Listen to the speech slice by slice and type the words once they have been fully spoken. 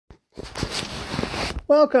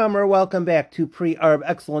Welcome or welcome back to Pre-Arb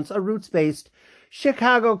Excellence, a roots-based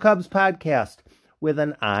Chicago Cubs podcast with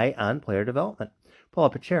an eye on player development. Pull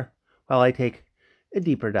up a chair while I take a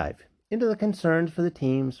deeper dive into the concerns for the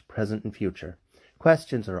team's present and future.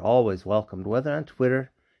 Questions are always welcomed, whether on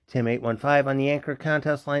Twitter, Tim815 on the Anchor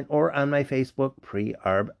contest line, or on my Facebook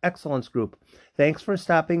Pre-Arb Excellence group. Thanks for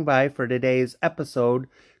stopping by for today's episode.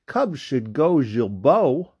 Cubs should go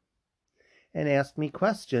Gilbo, and ask me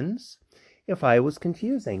questions if I was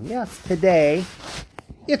confusing. Yes, today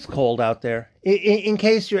it's cold out there. In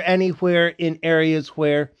case you're anywhere in areas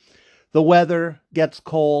where the weather gets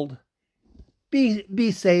cold,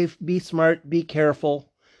 be safe, be smart, be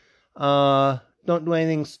careful. Don't do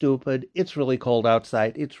anything stupid. It's really cold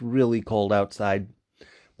outside. It's really cold outside.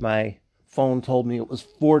 My phone told me it was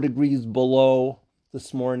 4 degrees below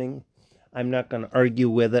this morning. I'm not going to argue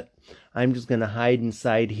with it. I'm just going to hide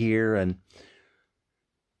inside here and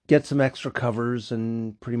get some extra covers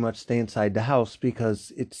and pretty much stay inside the house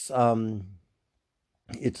because it's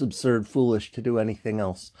absurd foolish to do anything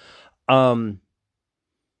else.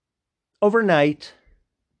 Overnight,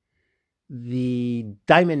 the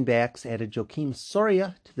Diamondbacks added Joakim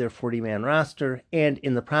Soria to their 40-man roster and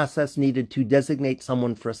in the process needed to designate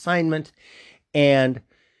someone for assignment, and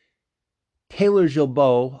Taylor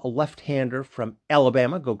Gilbo, a left-hander from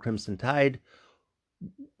Alabama, go Crimson Tide,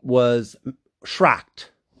 was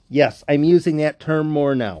shocked. Yes, I'm using that term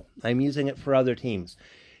more now. I'm using it for other teams.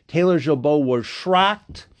 Taylor Gilbo was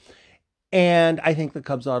shocked, and I think the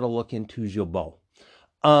Cubs ought to look into Gilbo.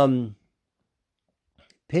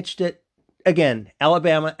 Pitched it, again,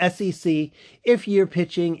 Alabama, SEC. If you're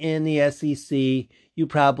pitching in the SEC, you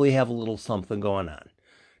probably have a little something going on.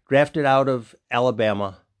 Drafted out of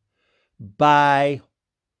Alabama by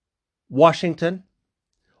Washington.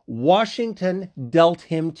 Washington dealt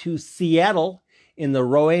him to Seattle in the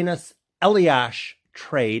Roenis Elias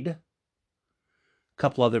trade. A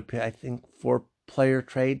couple other, I think, 4-player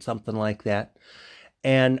trade, something like that.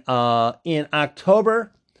 And in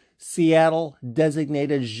October, Seattle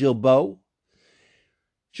designated Gilbo.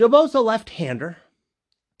 Gilbo's a left-hander.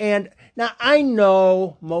 And now I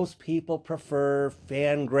know most people prefer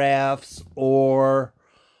Fangraphs or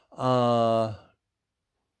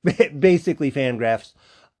basically Fangraphs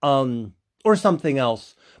or something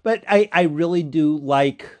else. But I really do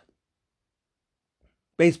like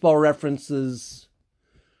Baseball Reference's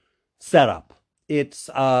setup. It's,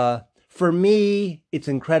 for me, it's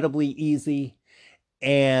incredibly easy.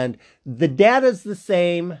 And the data's the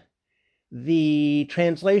same. The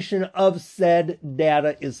translation of said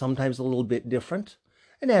data is sometimes a little bit different.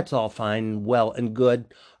 And that's all fine, well, and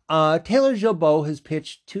good. Taylor Gilbo has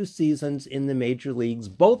pitched 2 seasons in the major leagues,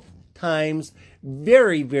 both times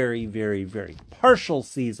very, very, very, very partial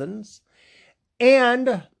seasons.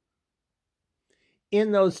 And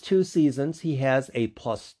in those 2 seasons, he has a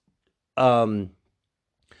plus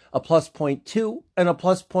 0.2 and a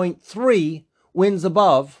plus 0.3 wins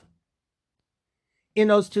above in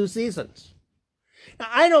those 2 seasons. Now,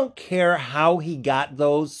 I don't care how he got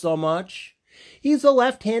those so much. He's a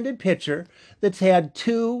left-handed pitcher that's had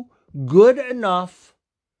 2 good enough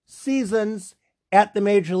seasons at the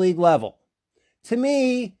major league level. To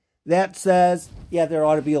me, that says, yeah, there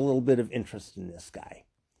ought to be a little bit of interest in this guy.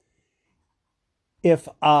 If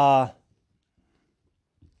a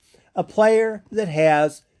player that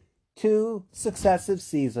has 2 successive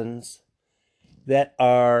seasons that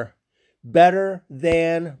are better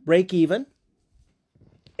than break even,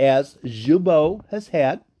 as Gilbo has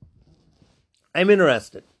had, I'm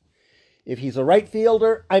interested. If he's a right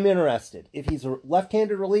fielder, I'm interested. If he's a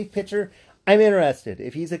left-handed relief pitcher, I'm interested.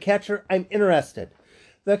 If he's a catcher, I'm interested.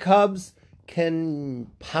 The Cubs can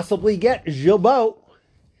possibly get Gilbo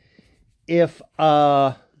if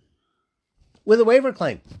with a waiver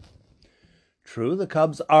claim. True, the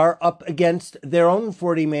Cubs are up against their own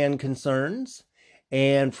 40-man concerns,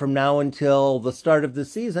 and from now until the start of the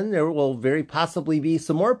season, there will very possibly be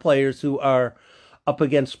some more players who are up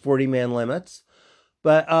against 40-man limits.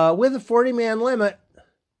 But with a 40-man limit,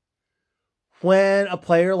 when a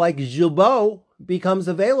player like Gilbo becomes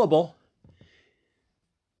available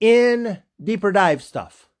in deeper dive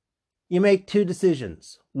stuff, you make 2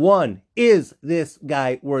 decisions. 1, is this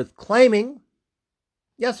guy worth claiming?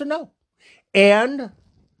 Yes or no? And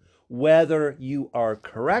whether you are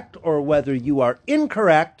correct or whether you are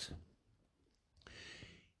incorrect,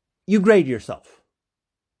 you grade yourself.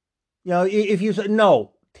 You know, if you say,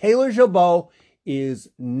 no, Taylor Gilbo is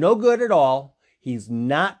no good at all, he's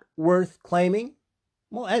not worth claiming,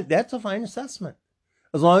 well, that's a fine assessment.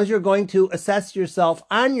 As long as you're going to assess yourself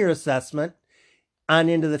on your assessment on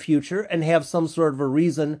into the future and have some sort of a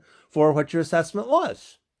reason for what your assessment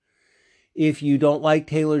was. If you don't like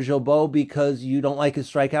Taylor Joubert because you don't like his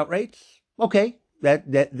strikeout rates, okay,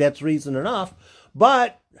 that's reason enough.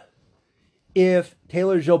 But if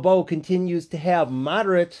Taylor Joubert continues to have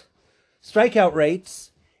moderate strikeout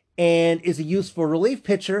rates and is a useful relief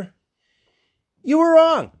pitcher, you were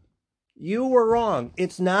wrong. You were wrong.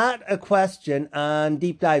 It's not a question on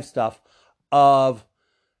deep dive stuff of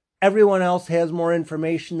everyone else has more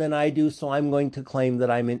information than I do, so I'm going to claim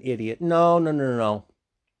that I'm an idiot. No.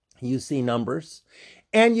 You see numbers,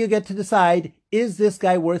 and you get to decide, is this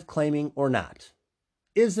guy worth claiming or not?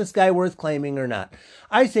 Is this guy worth claiming or not?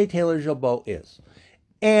 I say Taylor Joubert is.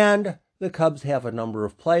 And the Cubs have a number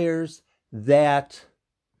of players that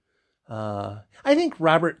I think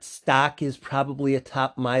Robert Stock is probably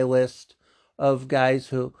atop my list of guys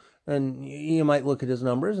who, and you might look at his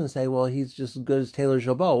numbers and say, well, he's just as good as Taylor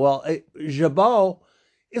Joubert. Well, Joubert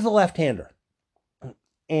is a left-hander.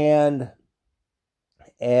 And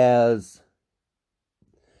as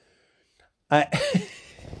I'd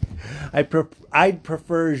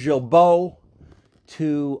prefer Joubert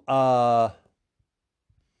to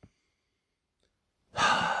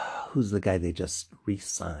who's the guy they just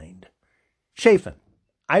re-signed? Chafin.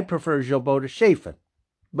 I'd prefer Joubert to Chafin,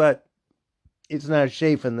 but it's not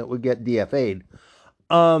Chafin that would get DFA'd.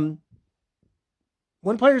 When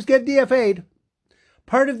players get DFA'd,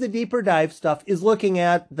 part of the deeper dive stuff is looking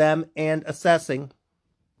at them and assessing,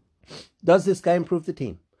 does this guy improve the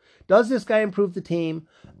team? Does this guy improve the team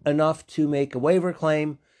enough to make a waiver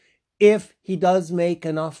claim? If he does make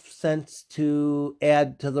enough sense to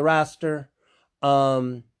add to the roster,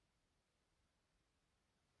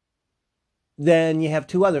 then you have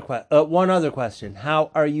one other question.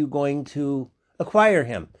 How are you going to acquire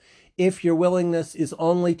him? If your willingness is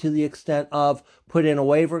only to the extent of put in a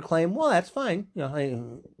waiver claim, well, that's fine.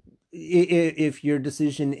 If your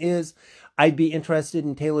decision is, I'd be interested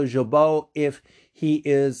in Taylor Joubert if he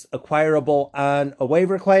is acquirable on a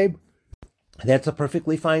waiver claim, that's a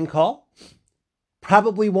perfectly fine call.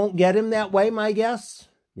 Probably won't get him that way, my guess.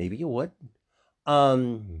 Maybe you would.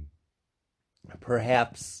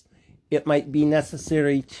 Perhaps it might be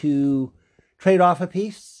necessary to trade off a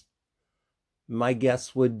piece. My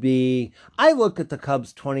guess would be, I look at the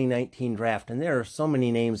Cubs 2019 draft, and there are so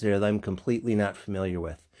many names there that I'm completely not familiar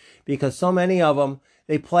with. Because so many of them,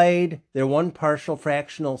 they played their one partial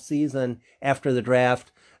fractional season after the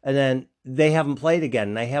draft, and then they haven't played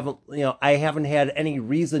again. And I haven't had any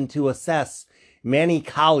reason to assess Manny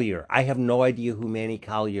Collier. I have no idea who Manny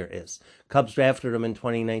Collier is. Cubs drafted him in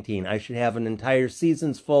 2019. I should have an entire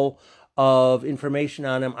season's full of information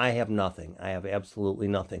on him. I have nothing. I have absolutely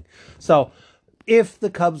nothing. So if the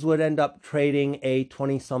Cubs would end up trading a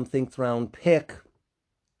 20-something round pick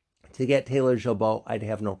to get Taylor Joubert, I'd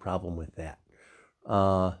have no problem with that.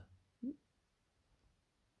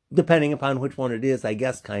 Depending upon which one it is, I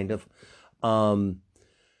guess, kind of.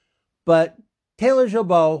 But Taylor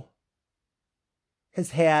Joubert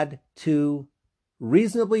has had 2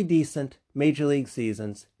 reasonably decent major league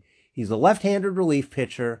seasons. He's a left-handed relief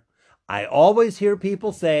pitcher. I always hear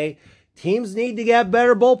people say, teams need to get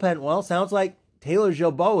better bullpen. Well, sounds like Taylor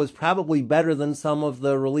Joubert is probably better than some of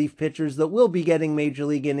the relief pitchers that will be getting major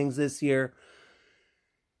league innings this year.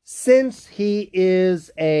 Since he is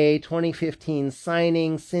a 2015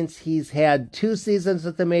 signing, since he's had 2 seasons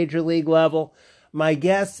at the major league level, my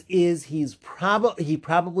guess is he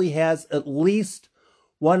probably has at least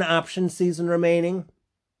 1 option season remaining.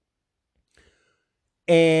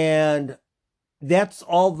 And that's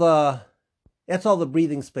all the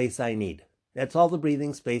breathing space I need. That's all the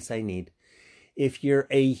breathing space I need. If you're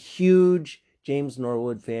a huge James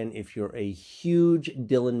Norwood fan, if you're a huge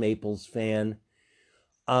Dylan Maples fan,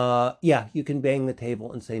 you can bang the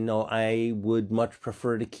table and say, no, I would much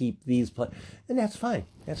prefer to keep these players. And that's fine.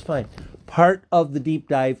 That's fine. Part of the deep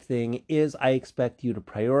dive thing is I expect you to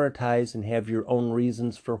prioritize and have your own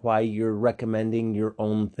reasons for why you're recommending your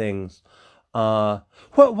own things.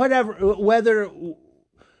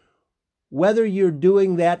 Whether you're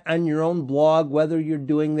doing that on your own blog, whether you're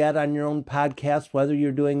doing that on your own podcast, whether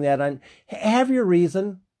you're doing that on, have your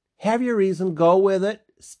reason, go with it,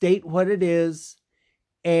 state what it is,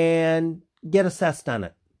 and get assessed on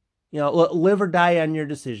it. Live or die on your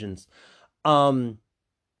decisions.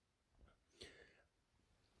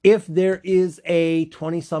 If there is a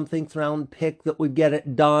 20-something round pick that would get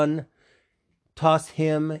it done, toss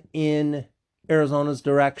him in Arizona's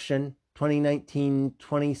direction. 2019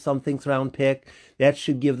 20-something round pick. That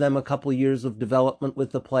should give them a couple years of development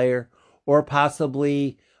with the player, or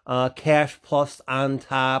possibly cash plus on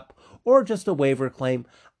top, or just a waiver claim.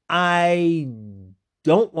 I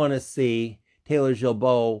don't want to see Taylor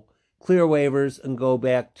Gilbeau clear waivers and go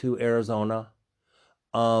back to Arizona.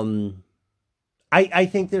 I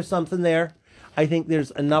think there's something there. I think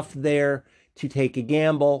there's enough there to take a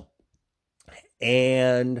gamble.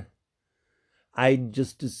 And I'd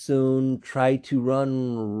just as soon try to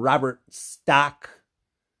run Robert Stock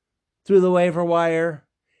through the waiver wire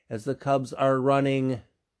as the Cubs are running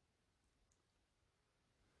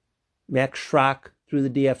Max Schrock through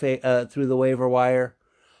the DFA, through the waiver wire.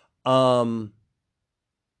 Gilbeau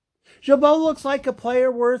looks like a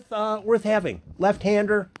player worth having.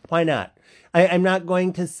 Left-hander, why not? I'm not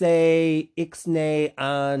going to say ixnay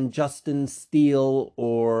on Justin Steele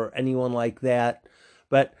or anyone like that,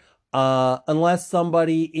 but unless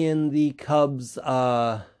somebody in the Cubs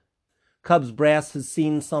brass has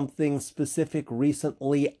seen something specific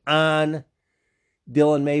recently on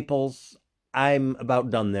Dylan Maples, I'm about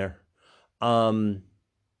done there.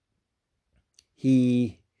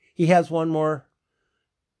 He has one more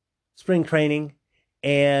spring training,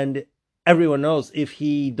 and everyone knows if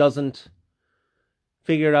he doesn't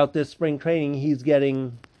figure out this spring training, he's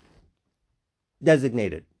getting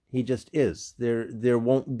designated. He just is. There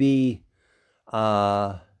won't be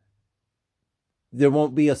a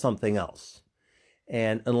something else.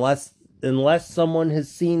 And unless someone has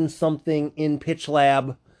seen something in Pitch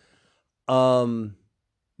Lab,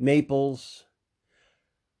 Maples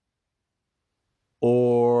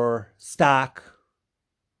or Stock,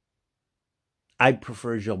 I'd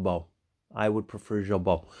prefer Gilbeau. I would prefer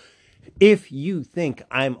Gilbeau. If you think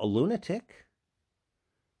I'm a lunatic,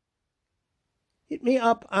 hit me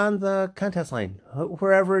up on the contest line.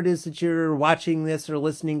 Wherever it is that you're watching this or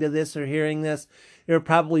listening to this or hearing this, there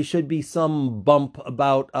probably should be some bump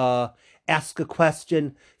about ask a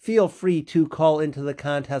question. Feel free to call into the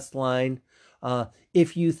contest line.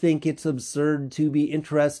 If you think it's absurd to be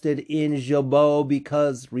interested in Gilbeau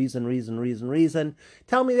because reason,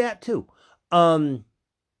 tell me that too.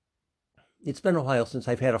 It's been a while since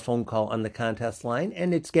I've had a phone call on the contest line,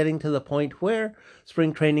 and it's getting to the point where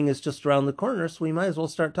spring training is just around the corner, so we might as well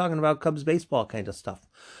start talking about Cubs baseball kind of stuff.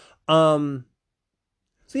 So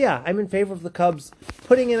yeah, I'm in favor of the Cubs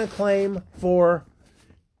putting in a claim for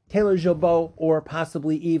Taylor Gilbeau, or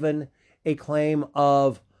possibly even a claim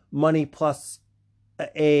of money plus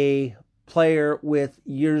a player with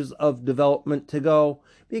years of development to go,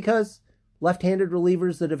 because left-handed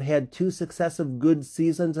relievers that have had 2 successive good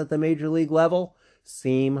seasons at the major league level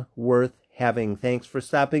seem worth having. Thanks for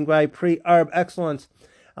stopping by Pre-Arb Excellence.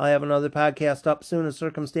 I'll have another podcast up soon as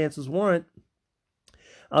circumstances warrant.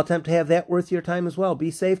 I'll attempt to have that worth your time as well. Be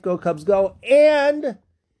safe, go Cubs go, and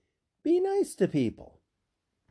be nice to people.